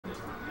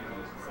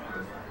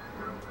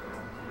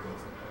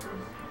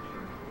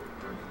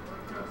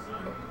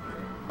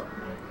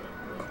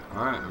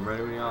Alright, I'm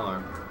ready when y'all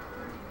are.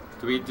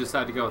 Do we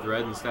decide to go with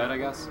red instead, I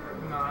guess?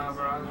 Nah,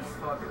 bro, I'm just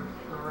fucking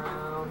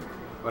around.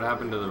 What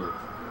happened to the...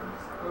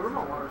 Where'd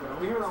my water go?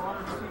 We hear that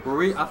water? Were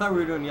we? I thought we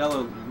were doing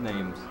yellow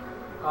names.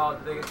 Oh,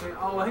 did they get changed?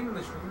 Oh, I think when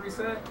the screen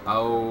reset.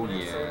 Oh, it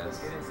didn't yes.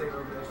 Say, it didn't say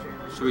OBS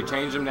change. Should we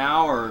change them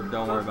now, or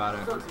don't worry about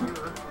it? It's up to you,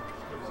 bro.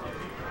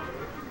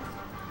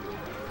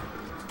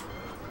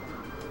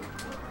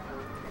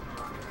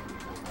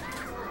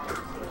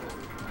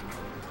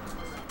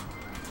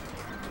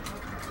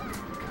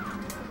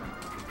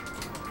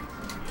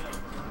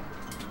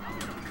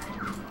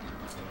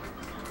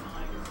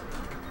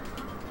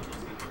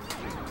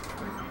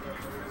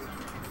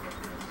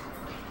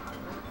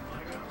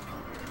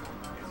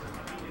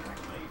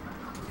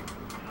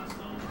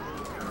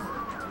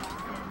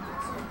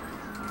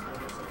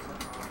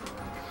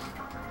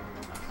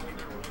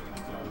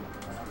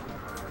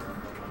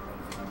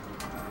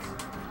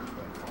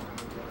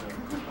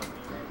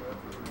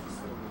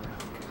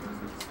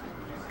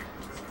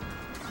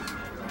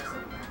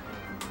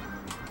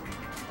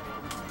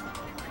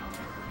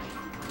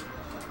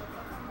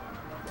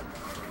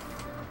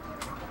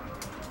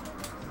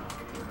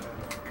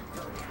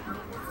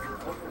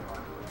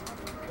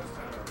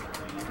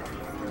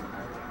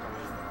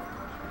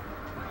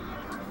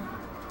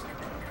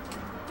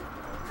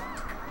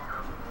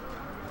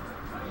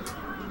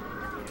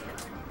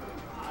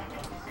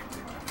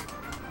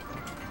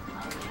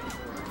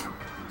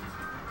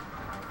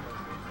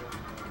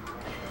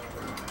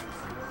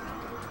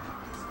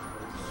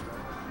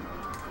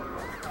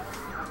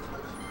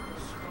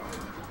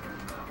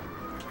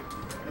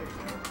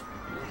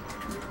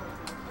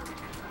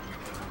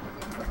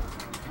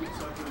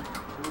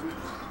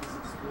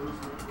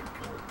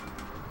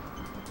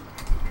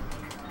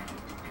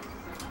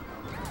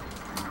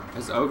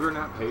 Has Ogre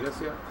not paid us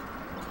yet?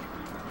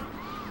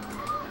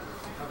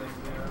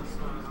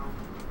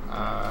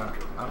 I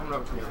don't know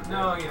if he did.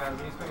 No, yeah,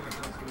 he's paying us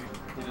next week.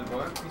 He did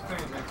what? He's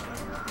paying us next week.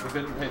 He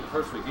didn't pay the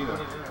first week either.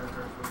 He didn't pay the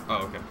first week.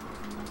 Oh, okay.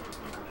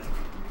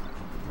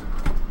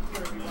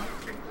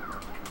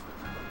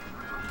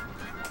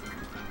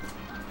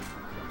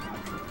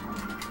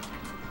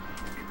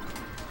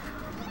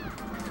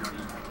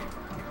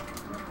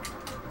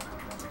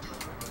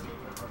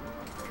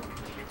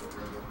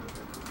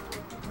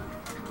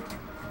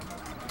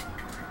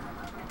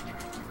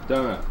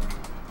 Donut.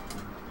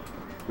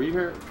 Were you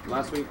here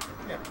last week?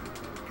 Yeah.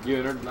 You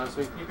entered last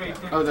week? You paid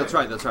 10. Oh, that's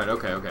right, that's right.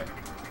 Okay, okay.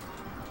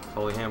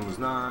 Holy Ham was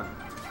not.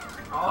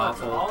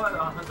 Awful. All that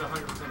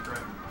 100%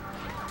 correct.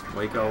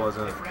 Waco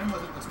wasn't. If Ram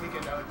wasn't this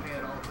weekend, I would pay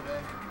it all today.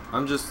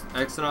 I'm just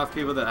Xing off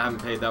people that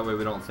haven't paid. That way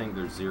we don't think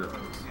there's zeros.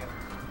 Yeah.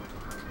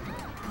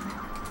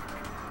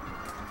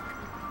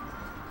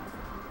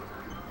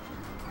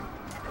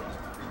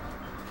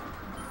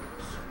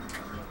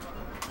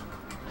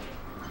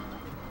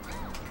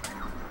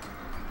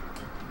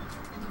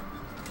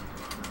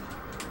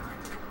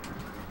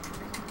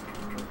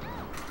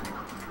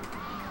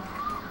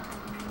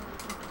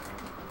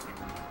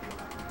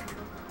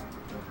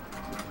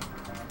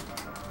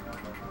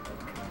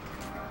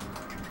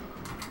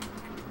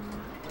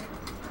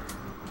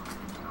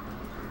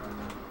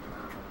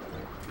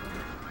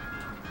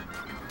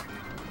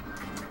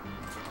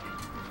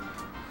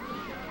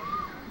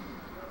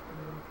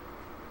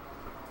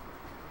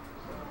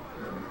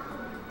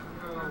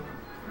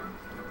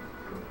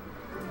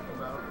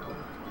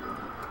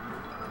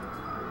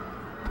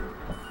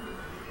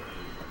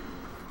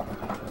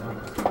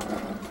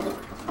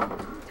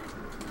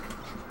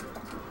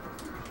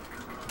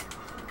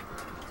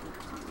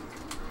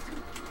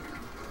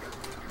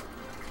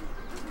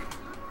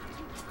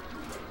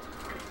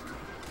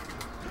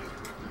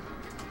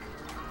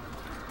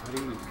 How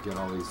do you get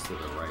all these to the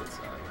right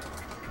side?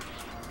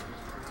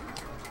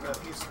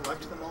 If you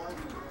select them all,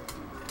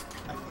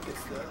 I think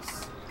it's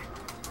this.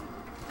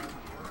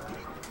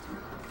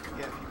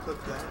 Yeah, if you click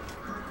that,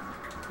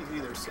 you can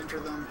either center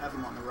them, have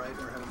them on the right,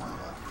 or have them on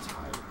the left.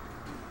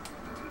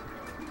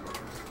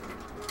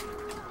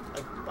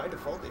 Like, by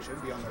default, they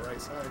should be on the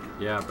right side.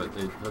 Yeah, but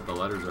they put the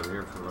letters over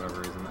here for whatever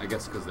reason. I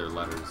guess because they're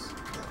letters.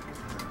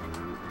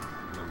 And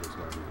numbers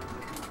gotta be.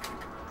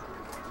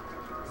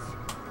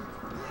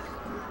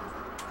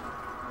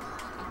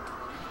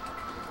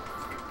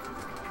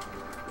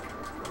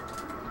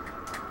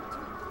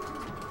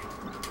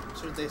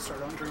 Should they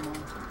start on Dreamland?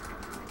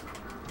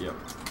 Yep.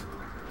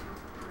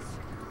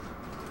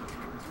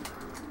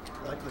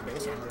 I like the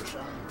bass on those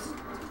shines.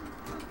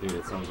 Dude,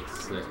 it sounds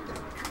sick.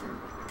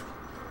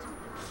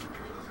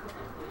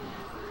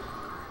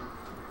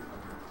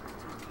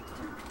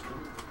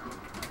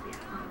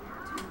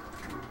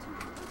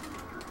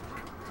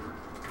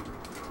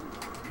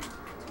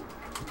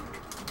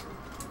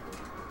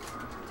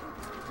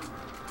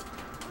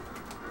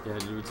 Yeah,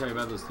 did we tell you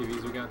about those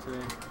TVs we got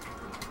today?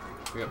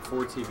 We got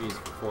 4 TVs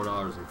for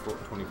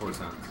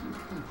 $4.24.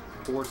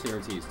 4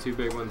 CRTs, 2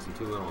 big ones and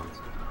 2 little ones.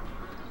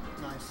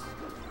 Nice.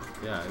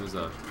 Yeah, it was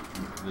the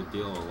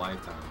deal of a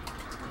lifetime.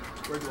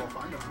 Where do I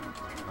find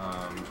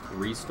them?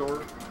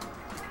 Restore.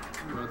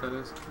 You know what that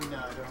is? No,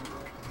 I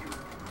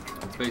don't.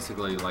 It's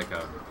basically like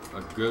a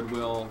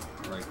Goodwill,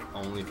 like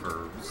only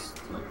for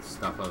like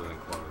stuff other than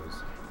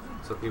clothes.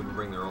 So people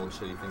bring their old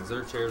shitty things. There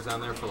are chairs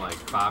down there for like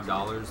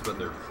 $5, but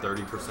they're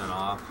 30%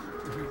 off.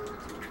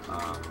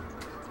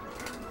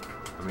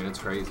 I mean, it's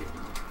crazy.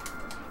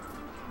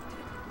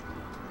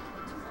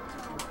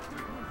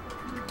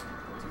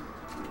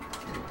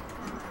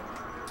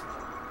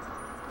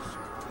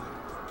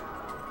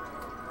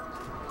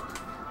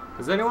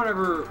 Has anyone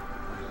ever,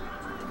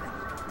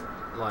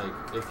 like,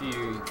 if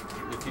you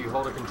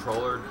hold a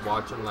controller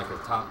watching like a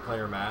top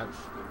player match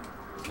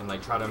and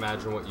like try to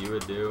imagine what you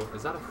would do?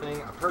 Is that a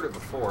thing? I've heard it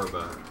before,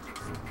 but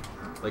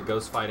like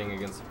ghost fighting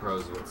against the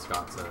pros is what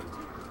Scott said.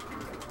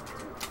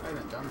 I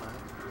haven't done that.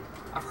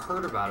 I've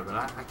heard about it, but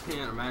I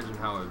can't imagine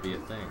how it would be a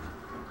thing.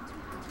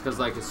 Because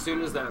like as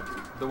soon as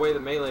the way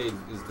that Melee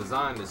is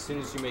designed, as soon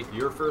as you make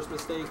your first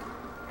mistake,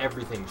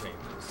 everything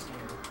changes.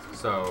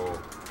 So,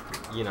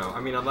 you know,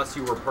 I mean, unless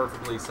you were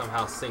perfectly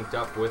somehow synced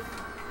up with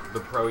the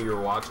pro you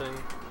were watching,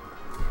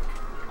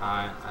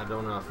 I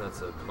don't know if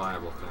that's a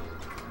viable thing.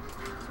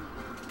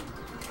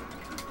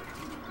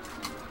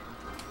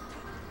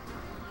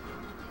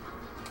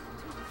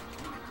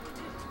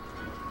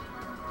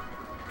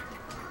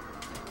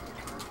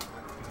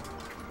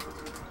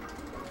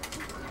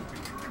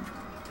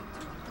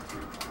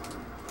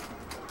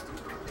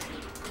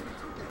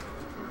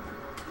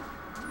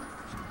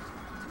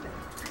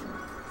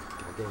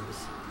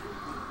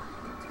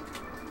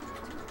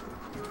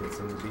 Can't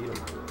seem to beat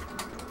him.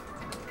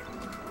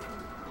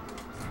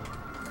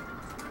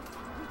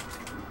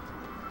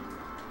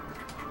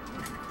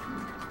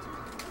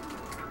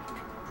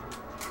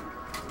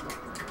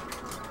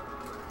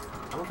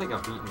 I don't think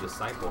I've beaten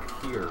Disciple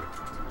here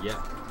yet.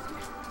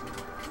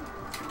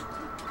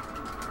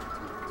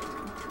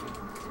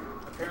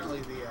 Apparently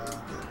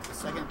the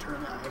second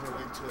tournament I ever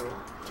went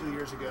to 2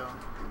 years ago,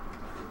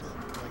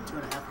 like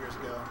 2.5 years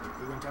ago,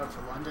 we went out to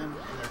London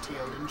and their TO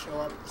didn't show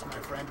up, so my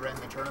friend ran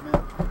the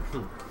tournament.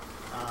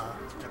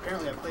 And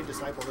apparently I played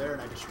Disciple there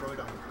and I destroyed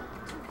him.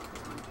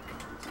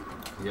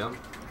 Yeah.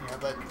 Yeah,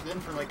 but then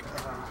for like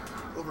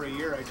over a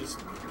year I just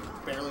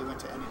barely went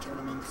to any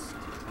tournaments.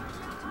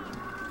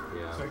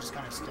 Yeah. So I just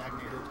kind of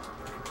stagnated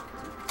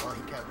while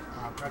he kept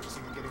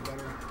practicing and getting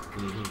better.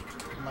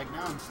 And like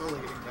now I'm slowly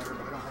getting better,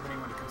 but I don't have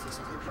anyone to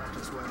consistently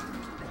practice with.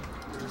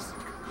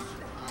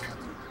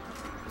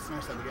 It's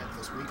nice that we got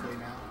this weekly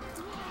now.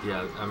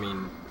 Yeah, I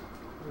mean,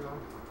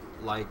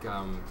 like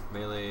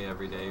Melee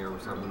Every Day or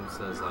something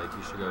says like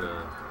you should go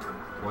to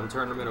 1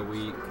 tournament a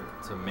week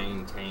to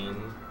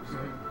maintain,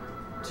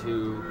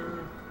 2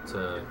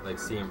 to like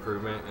see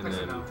improvement, and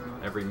then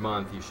every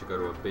month you should go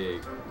to a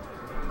big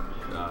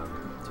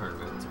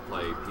tournament to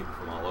play people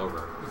from all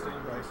over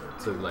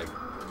to like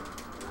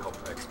help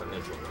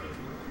exponentially.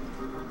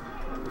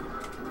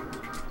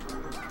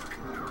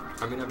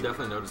 I mean, I've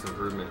definitely noticed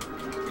improvement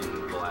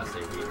in the last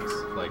 8 weeks,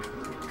 like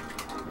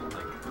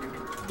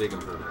big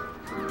improvement.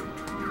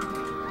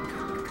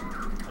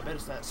 I bet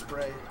it's that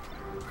spray.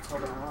 It's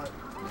helping a lot.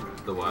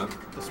 The what?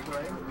 The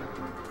spray?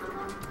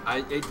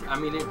 I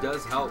mean, it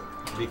does help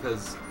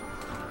because,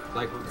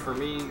 like, for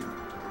me,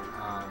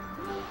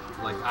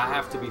 like, I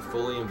have to be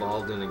fully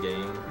involved in a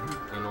game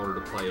in order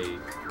to play,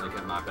 like,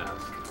 at my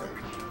best.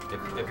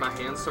 If my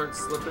hand starts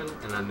slipping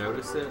and I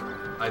notice it,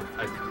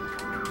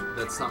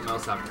 that's something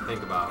else I have to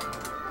think about.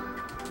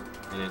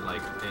 And it,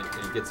 like,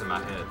 it gets in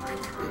my head.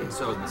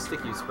 So the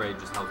sticky spray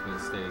just helps me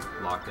stay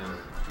locked in.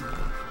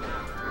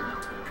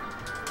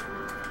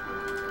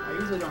 I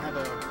usually don't have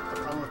a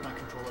problem with my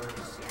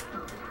controllers.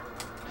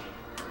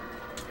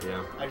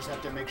 Yeah. I just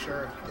have to make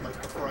sure,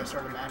 like, before I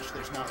start a match,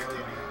 there's not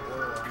really any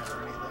oil on it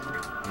or anything.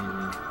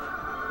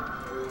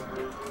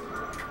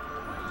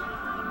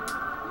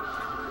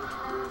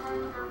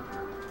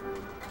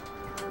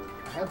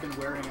 I have been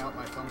wearing out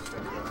my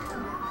thumbstick, though.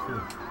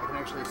 I can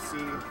actually see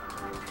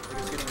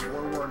like, it's getting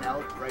more worn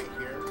out right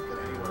here than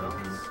anywhere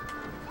else.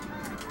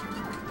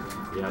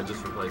 Yeah, I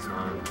just replaced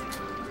mine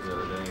the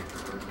other day.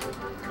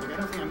 Like, I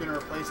don't think I'm going to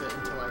replace it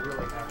until I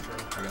really have to.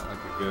 I got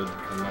like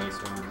a nice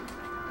one.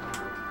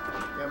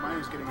 Yeah, mine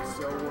is getting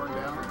so worn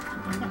down.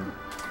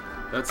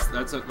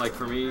 That's like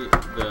for me,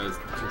 the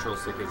control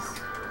stick is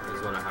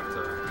what I have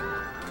to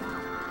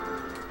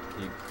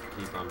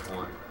keep on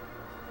point.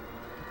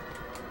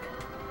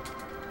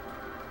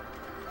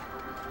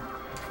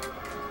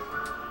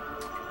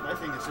 My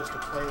thing is just to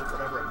play with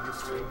whatever I'm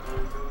used to.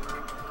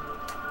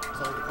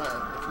 So like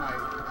if my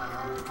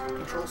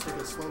control stick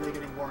is slowly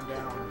getting worn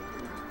down,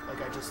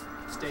 like I just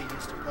stay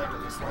used to playing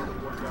with a slightly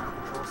worn down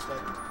control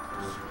stick.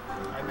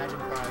 I imagine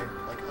if I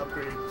like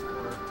upgraded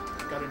or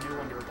got a new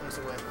one to replace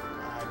it with,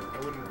 I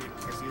wouldn't be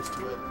as used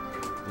to it.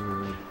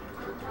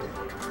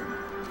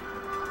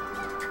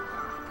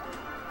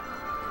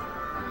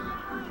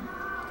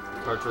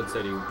 Cartwood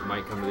said he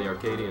might come to the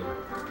Arcadian.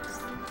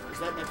 Is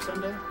that next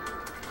Sunday?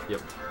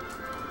 Yep.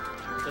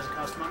 Does it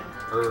cost money?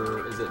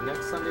 Or is it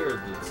next Sunday or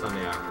the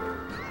Sunday after?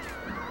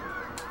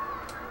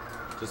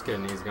 Just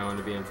kidding, he's going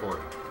to be in Fort.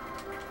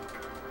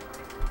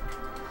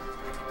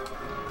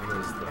 What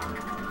is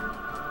that?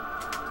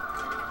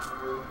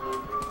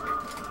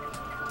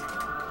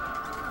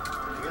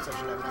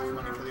 should have enough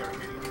money for the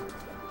Arcadian.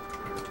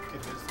 If it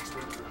is this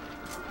week.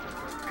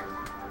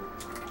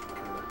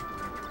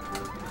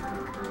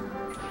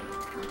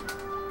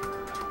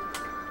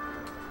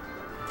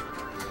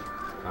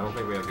 I don't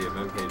think we have the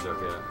event page up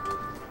yet.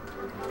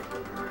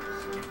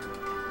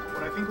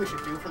 What I think we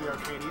should do for the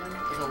Arcadian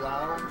is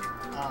allow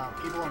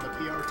people on the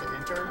PR to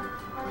enter,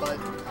 but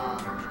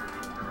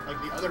like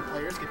the other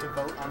players get to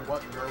vote on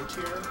what low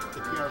tier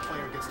the PR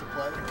player gets to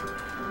play,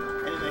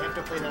 and they have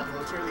to play that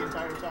low tier the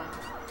entire time.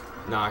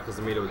 Nah, because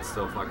Amita would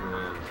still fucking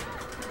win.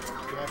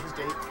 Yeah, his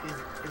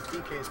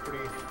DK is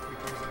pretty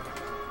crazy.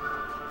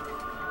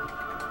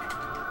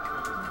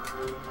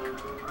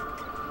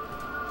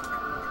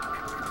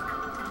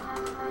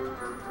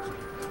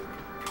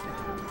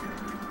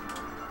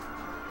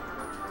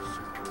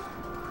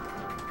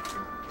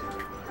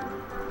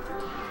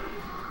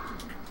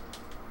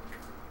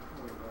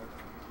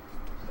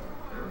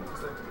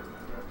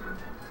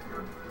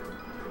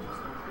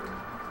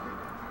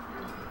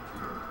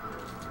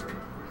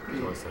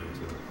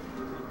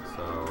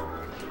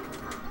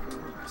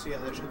 So yeah,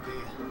 that should be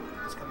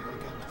this coming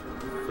weekend.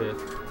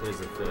 5th is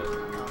the 5th.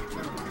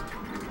 Never mind.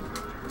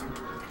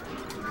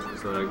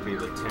 So that would be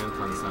the 10th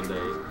on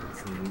Sunday.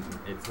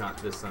 It's not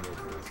this Sunday,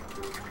 it's this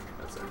Sunday.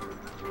 That's it.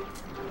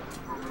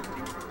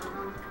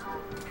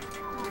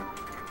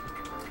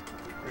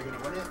 Are you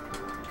gonna win it?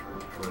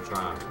 We'll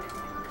try.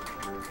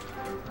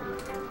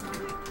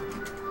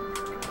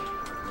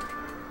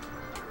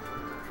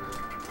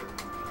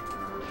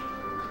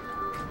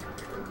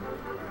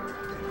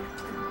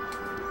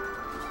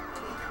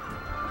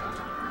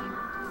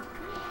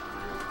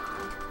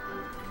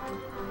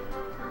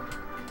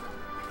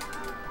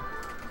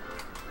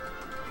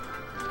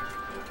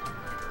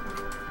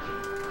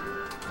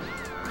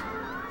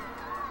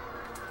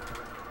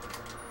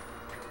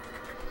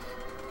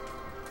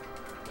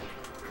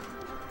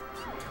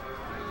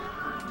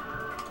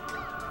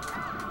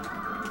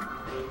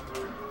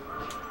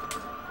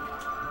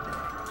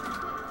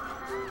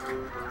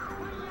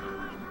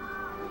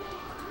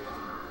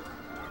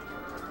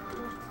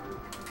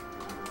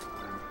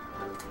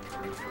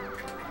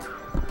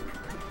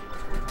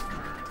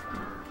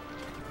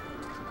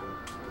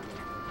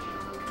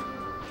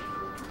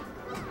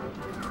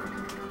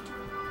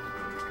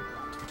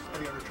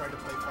 Have you ever tried to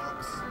play Fox?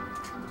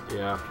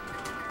 Yeah.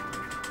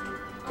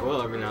 I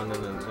will every now and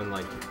then and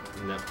like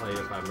net play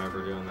if I'm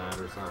ever doing that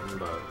or something,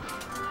 but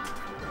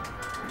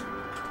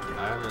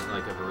I haven't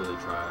like ever really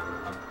tried.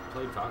 I've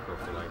played Taco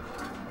for like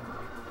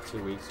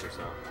 2 weeks or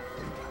so.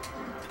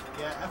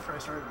 Yeah, after I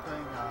started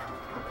playing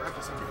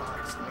practicing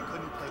Fox, I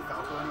couldn't play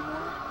Falco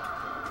anymore.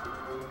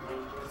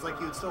 It's like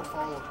you would still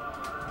fall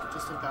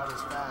just about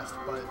as fast,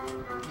 but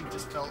you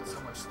just felt so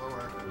much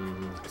slower.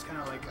 Mm-hmm. It's kind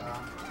of like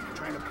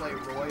trying to play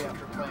Roy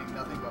after playing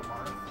nothing but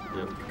Marth.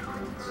 Yep.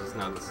 It's just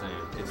not the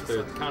same.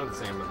 They're kind of the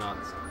same, but not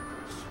the same.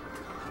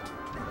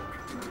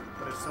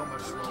 But it's so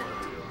much slower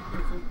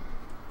too.